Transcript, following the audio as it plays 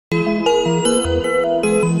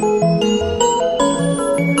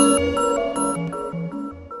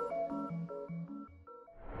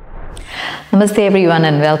Namaste everyone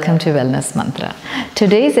and welcome to Wellness Mantra.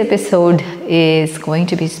 Today's episode is going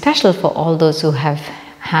to be special for all those who have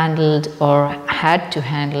handled or had to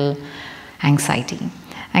handle anxiety.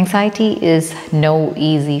 Anxiety is no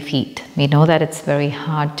easy feat. We know that it's very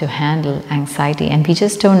hard to handle anxiety and we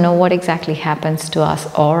just don't know what exactly happens to us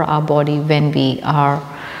or our body when we are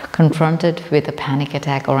confronted with a panic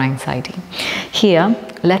attack or anxiety. Here,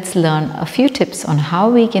 let's learn a few tips on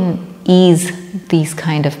how we can ease these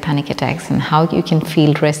kind of panic attacks and how you can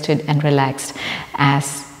feel rested and relaxed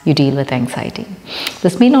as you deal with anxiety.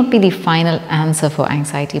 This may not be the final answer for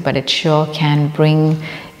anxiety, but it sure can bring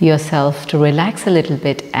yourself to relax a little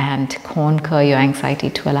bit and conquer your anxiety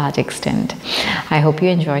to a large extent. I hope you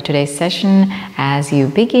enjoy today's session. As you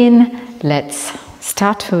begin, let's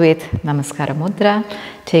start with Namaskara Mudra.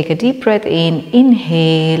 Take a deep breath in,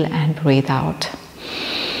 inhale and breathe out.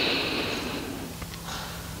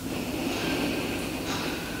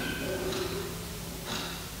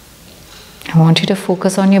 I want you to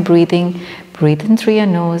focus on your breathing. Breathe in through your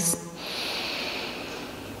nose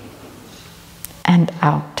and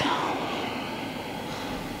out.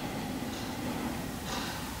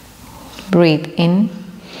 Breathe in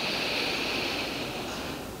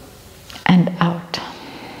and out.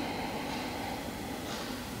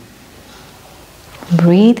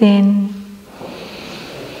 Breathe in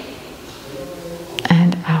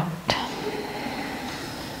and out.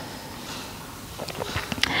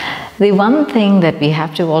 The one thing that we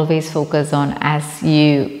have to always focus on as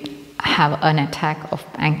you have an attack of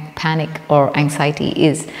panic or anxiety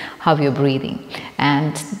is how you're breathing.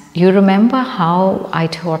 And you remember how I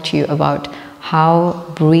taught you about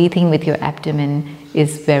how breathing with your abdomen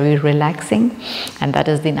is very relaxing, and that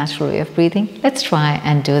is the natural way of breathing. Let's try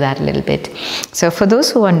and do that a little bit. So for those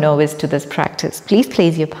who are novice to this practice, please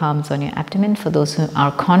place your palms on your abdomen. For those who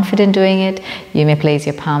are confident doing it, you may place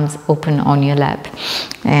your palms open on your lap.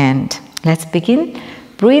 And let's begin.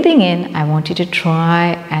 Breathing in, I want you to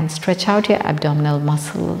try and stretch out your abdominal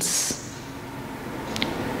muscles.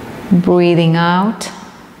 Breathing out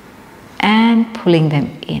and pulling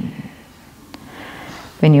them in.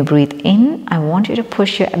 When you breathe in, I want you to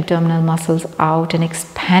push your abdominal muscles out and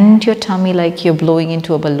expand your tummy like you're blowing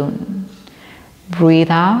into a balloon.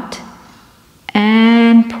 Breathe out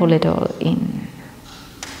and pull it all in.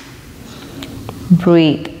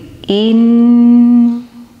 Breathe in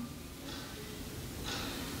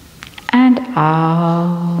and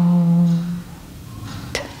out.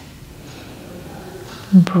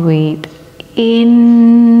 Breathe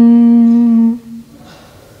in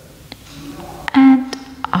and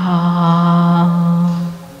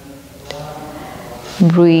out.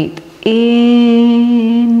 Breathe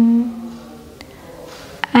in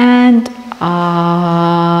and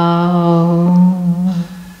out.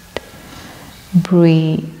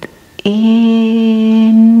 Breathe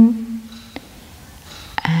in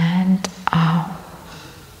and out.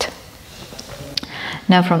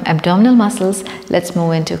 Now from abdominal muscles, let's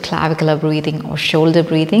move into clavicular breathing or shoulder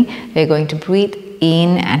breathing. We're going to breathe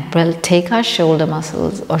in and we'll take our shoulder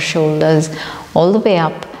muscles or shoulders all the way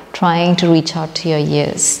up, trying to reach out to your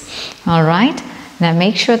ears. All right. Now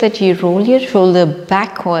make sure that you roll your shoulder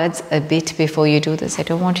backwards a bit before you do this. I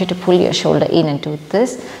don't want you to pull your shoulder in and do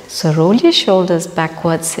this. So roll your shoulders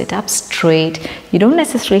backwards, sit up straight. You don't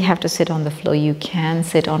necessarily have to sit on the floor. You can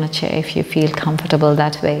sit on a chair if you feel comfortable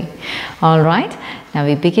that way. All right. Now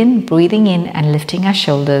we begin breathing in and lifting our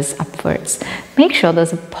shoulders upwards. Make sure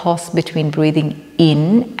there's a pause between breathing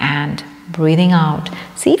in and breathing out.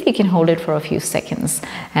 See if you can hold it for a few seconds,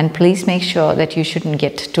 and please make sure that you shouldn't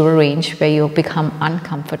get to a range where you become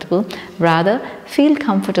uncomfortable. Rather, feel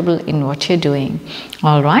comfortable in what you're doing.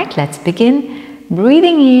 All right, let's begin.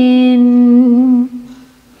 Breathing in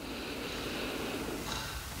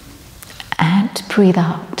and breathe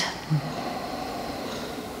out.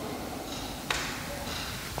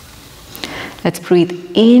 Let's breathe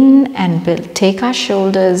in and take our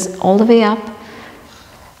shoulders all the way up,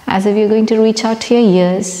 as if you're going to reach out to your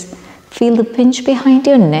ears. Feel the pinch behind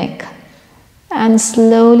your neck and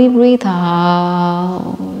slowly breathe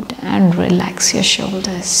out and relax your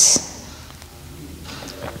shoulders.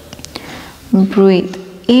 Breathe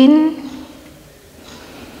in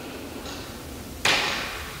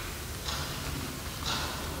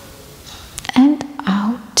and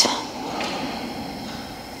out.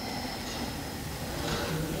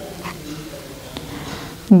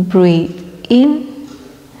 Breathe in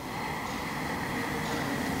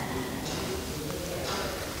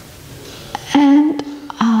and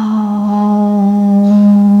out.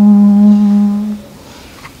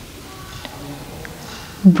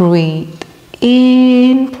 Breathe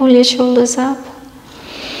in, pull your shoulders up.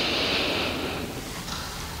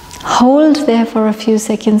 Hold there for a few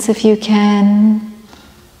seconds if you can.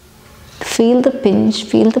 Feel the pinch,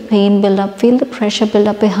 feel the pain build up, feel the pressure build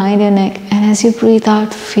up behind your neck, and as you breathe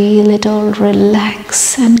out, feel it all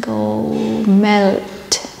relax and go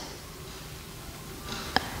melt.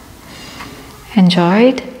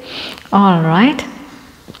 Enjoyed? All right.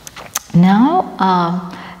 Now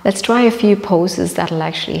let's try a few poses that will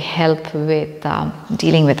actually help with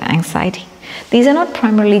dealing with anxiety. These are not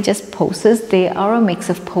primarily just poses, they are a mix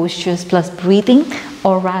of postures plus breathing,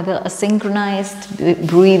 or rather a synchronized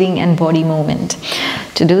breathing and body movement.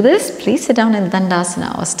 To do this, please sit down in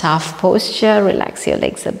Dandasana or staff posture, relax your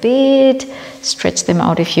legs a bit, stretch them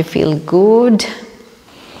out if you feel good.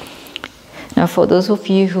 Now for those of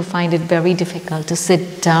you who find it very difficult to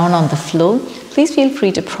sit down on the floor, please feel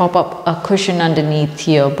free to prop up a cushion underneath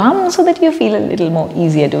your bum so that you feel a little more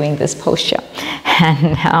easier doing this posture.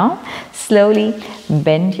 And now, slowly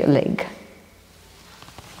bend your leg.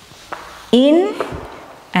 In,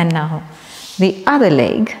 and now the other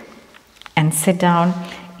leg, and sit down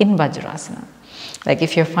in Vajrasana. Like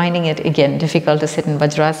if you're finding it again difficult to sit in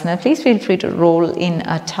Vajrasana, please feel free to roll in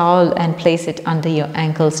a towel and place it under your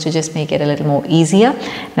ankles to just make it a little more easier.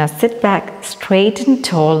 Now sit back straight and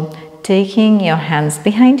tall, taking your hands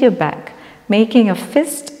behind your back, making a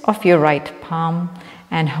fist of your right palm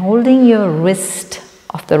and holding your wrist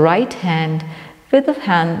of the right hand with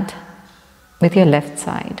your left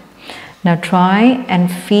side. Now try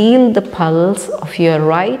and feel the pulse of your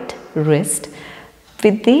right wrist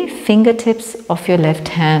with the fingertips of your left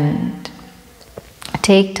hand.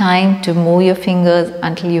 Take time to move your fingers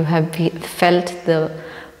until you have felt the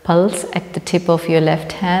pulse at the tip of your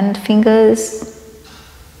left hand fingers.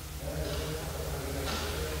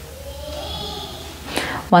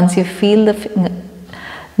 Once you feel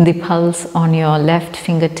the pulse on your left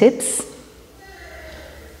fingertips,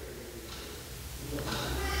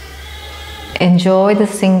 enjoy the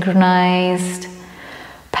synchronized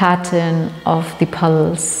pattern of the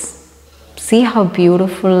pulse. See how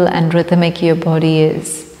beautiful and rhythmic your body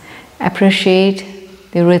is.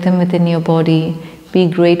 Appreciate the rhythm within your body. Be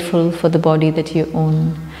grateful for the body that you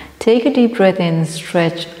own. Take a deep breath in,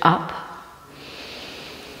 stretch up.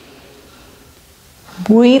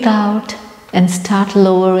 Breathe out and start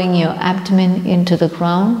lowering your abdomen into the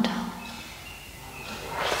ground,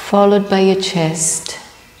 followed by your chest.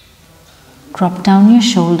 Drop down your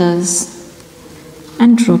shoulders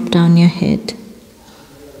and drop down your head.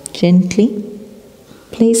 Gently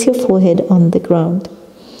place your forehead on the ground.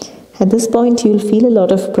 At this point, you'll feel a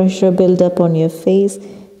lot of pressure build up on your face.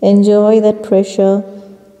 Enjoy that pressure.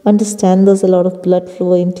 Understand there's a lot of blood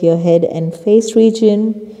flow into your head and face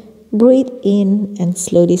region. Breathe in and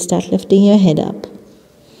slowly start lifting your head up,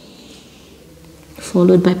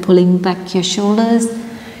 followed by pulling back your shoulders,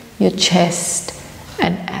 your chest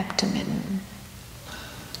and abdomen.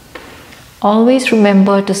 Always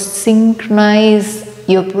remember to synchronize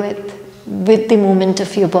your breath with the movement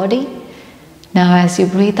of your body. Now as you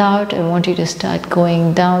breathe out, I want you to start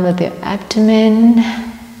going down with your abdomen,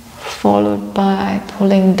 followed by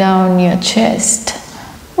pulling down your chest,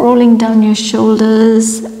 rolling down your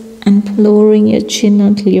shoulders and lowering your chin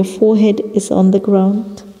until your forehead is on the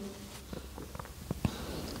ground.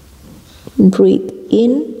 Breathe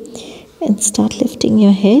in and start lifting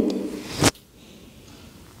your head.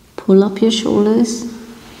 Pull up your shoulders,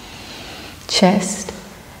 chest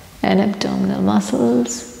and abdominal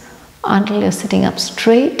muscles until you're sitting up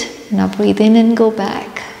straight. Now breathe in and go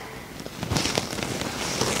back.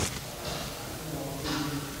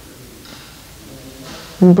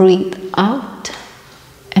 Breathe out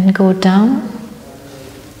and go down.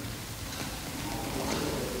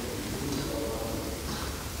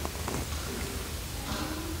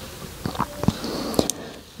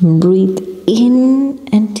 Breathe in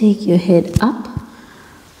and take your head up,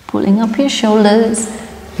 pulling up your shoulders,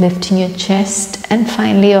 lifting your chest and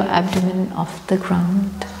finally your abdomen off the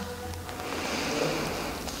ground.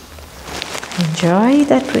 Enjoy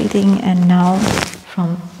that breathing. And now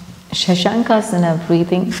from Shashankasana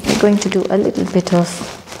breathing, we're going to do a little bit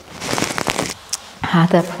of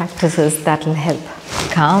other practices that will help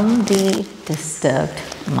calm the disturbed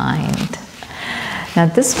mind. Now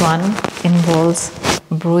this one involves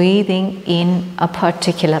breathing in a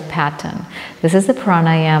particular pattern. This is a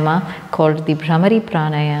pranayama called the Bhramari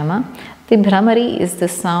pranayama. The Bhramari is the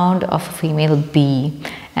sound of a female bee,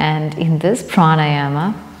 and in this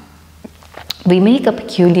pranayama we make a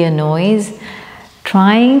peculiar noise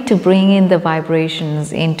trying to bring in the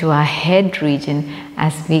vibrations into our head region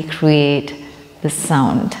as we create the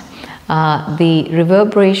sound. The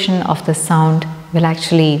reverberation of the sound will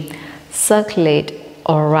actually circulate,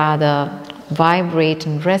 or rather vibrate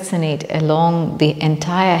and resonate along the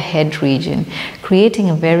entire head region, creating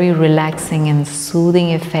a very relaxing and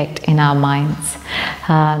soothing effect in our minds.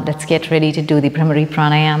 Let's get ready to do the Bhramari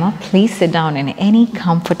Pranayama. Please sit down in any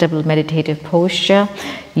comfortable meditative posture.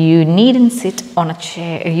 You needn't sit on a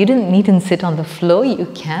chair. You needn't sit on the floor. You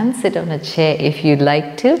can sit on a chair if you'd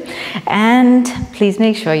like to. And please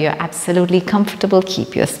make sure you're absolutely comfortable.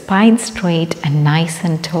 Keep your spine straight and nice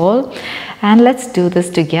and tall. And let's do this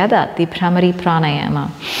together, the Bhramari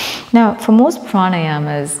Pranayama. Now, for most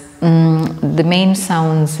pranayamas, the main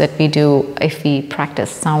sounds that we do if we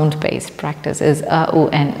practice sound-based practice is a, u,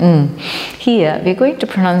 and Here, we're going to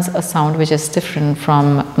pronounce a sound which is different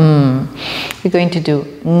from We're going to do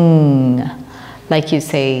like you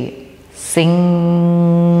say sing,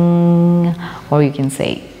 or you can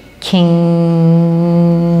say king,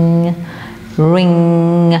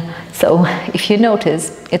 ring. So if you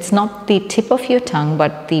notice, it's not the tip of your tongue,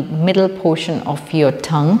 but the middle portion of your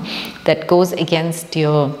tongue that goes against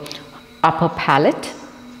your upper palate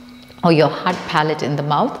or your hard palate in the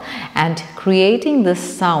mouth, and creating this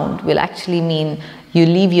sound will actually mean you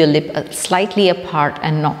leave your lip slightly apart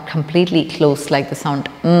and not completely closed like the sound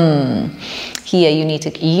Here you need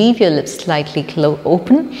to leave your lips slightly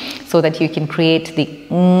open so that you can create the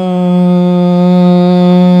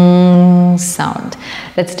sound.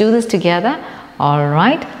 Let's do this together. All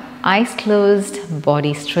right, eyes closed,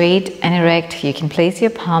 body straight and erect. You can place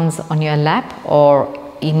your palms on your lap or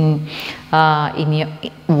in your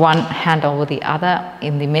one hand over the other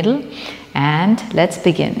in the middle. And let's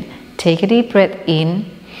begin. Take a deep breath in.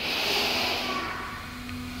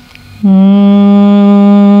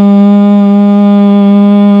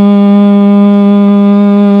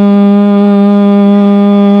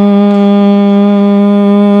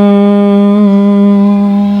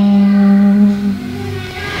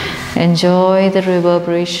 Enjoy the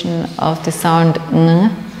reverberation of the sound ng.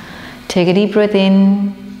 Take a deep breath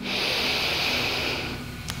in.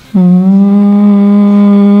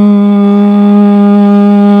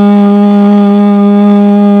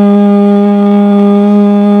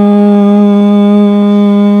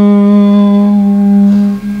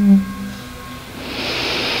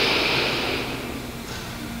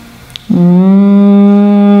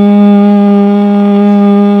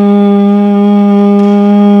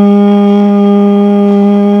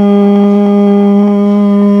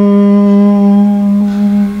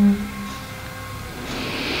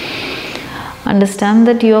 Understand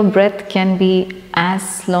that your breath can be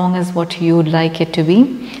as long as what you would like it to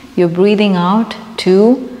be. Your breathing out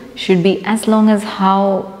too should be as long as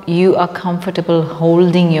how you are comfortable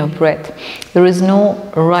holding your breath. There is no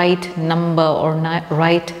right number or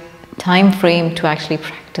right time frame to actually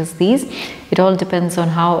practice these. It all depends on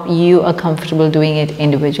how you are comfortable doing it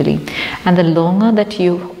individually. And the longer that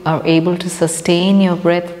you are able to sustain your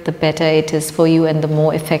breath, the better it is for you and the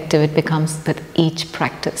more effective it becomes with each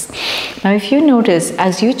practice. Now, if you notice,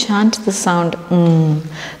 as you chant the sound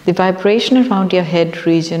the vibration around your head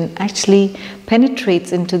region actually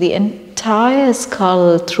penetrates into the entire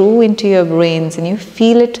skull, through into your brains, and you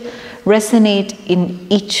feel it resonate in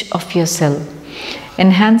each of your cells,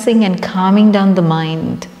 enhancing and calming down the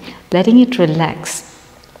mind, letting it relax.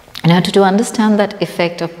 Now, to understand that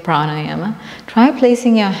effect of pranayama, try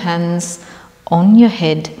placing your hands on your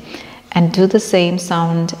head and do the same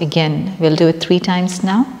sound again. We'll do it 3 times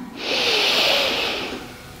now.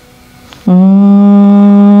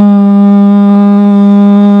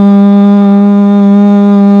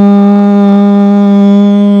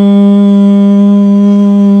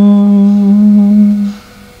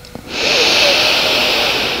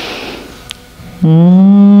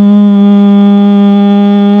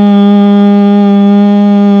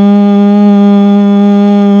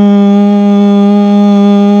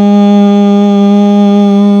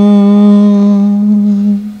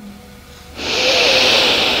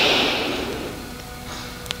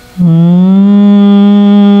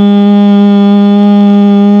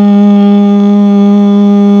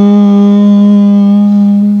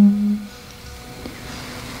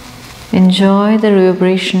 Enjoy the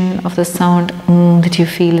reverberation of the sound that you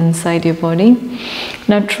feel inside your body.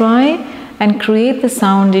 Now try and create the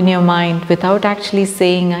sound in your mind without actually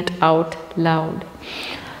saying it out loud.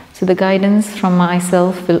 So the guidance from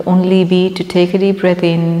myself will only be to take a deep breath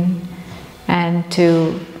in and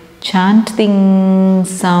to chant the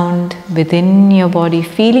sound within your body,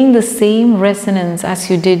 feeling the same resonance as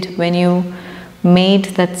you did when you made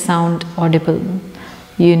that sound audible.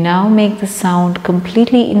 You now make the sound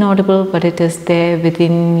completely inaudible, but it is there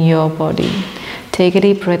within your body. Take a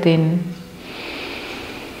deep breath in.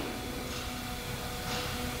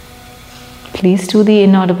 Please do the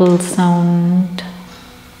inaudible sound.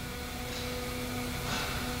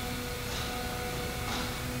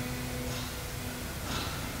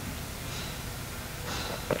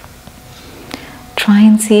 Try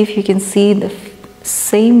and see if you can see the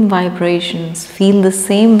same vibrations, feel the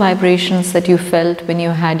same vibrations that you felt when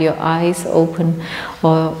you had your eyes open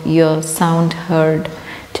or your sound heard.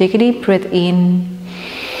 Take a deep breath in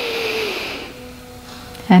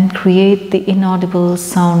and create the inaudible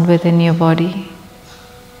sound within your body.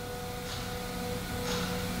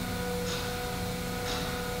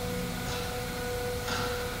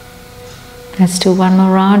 Let's do one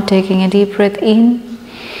more round, taking a deep breath in.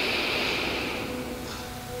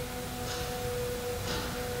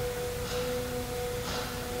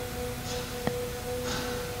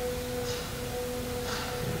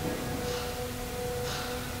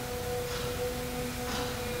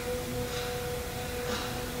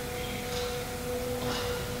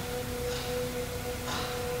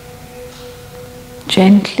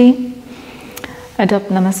 Gently adopt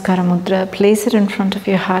Namaskara Mudra, place it in front of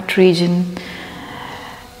your heart region.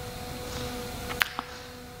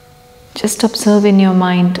 Just observe in your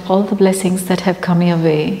mind all the blessings that have come your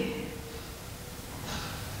way.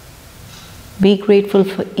 Be grateful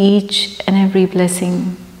for each and every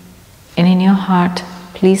blessing. And in your heart,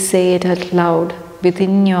 please say it out loud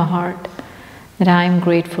within your heart that I am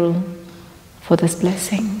grateful for this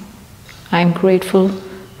blessing. I am grateful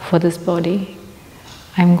for this body.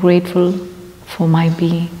 I am grateful for my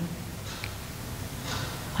being.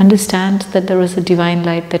 Understand that there is a divine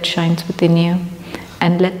light that shines within you,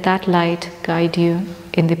 and let that light guide you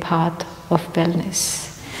in the path of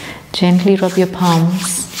wellness. Gently rub your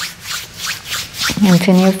palms, and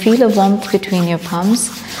when you feel a warmth between your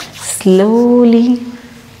palms, slowly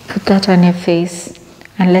put that on your face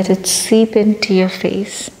and let it seep into your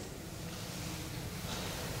face.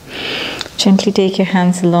 Gently take your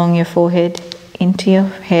hands along your forehead into your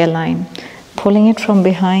hairline, pulling it from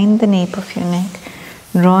behind the nape of your neck,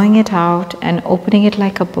 drawing it out and opening it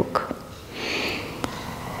like a book.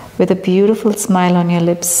 With a beautiful smile on your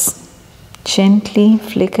lips, gently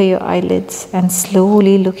flicker your eyelids and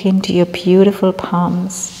slowly look into your beautiful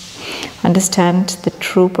palms. Understand the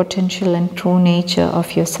true potential and true nature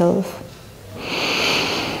of yourself.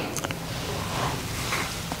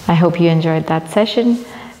 I hope you enjoyed that session.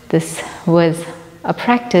 This was a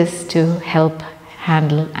practice to help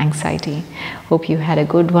handle anxiety. Hope you had a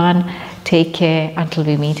good one. Take care until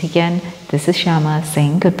we meet again. This is Shyama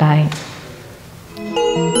saying goodbye.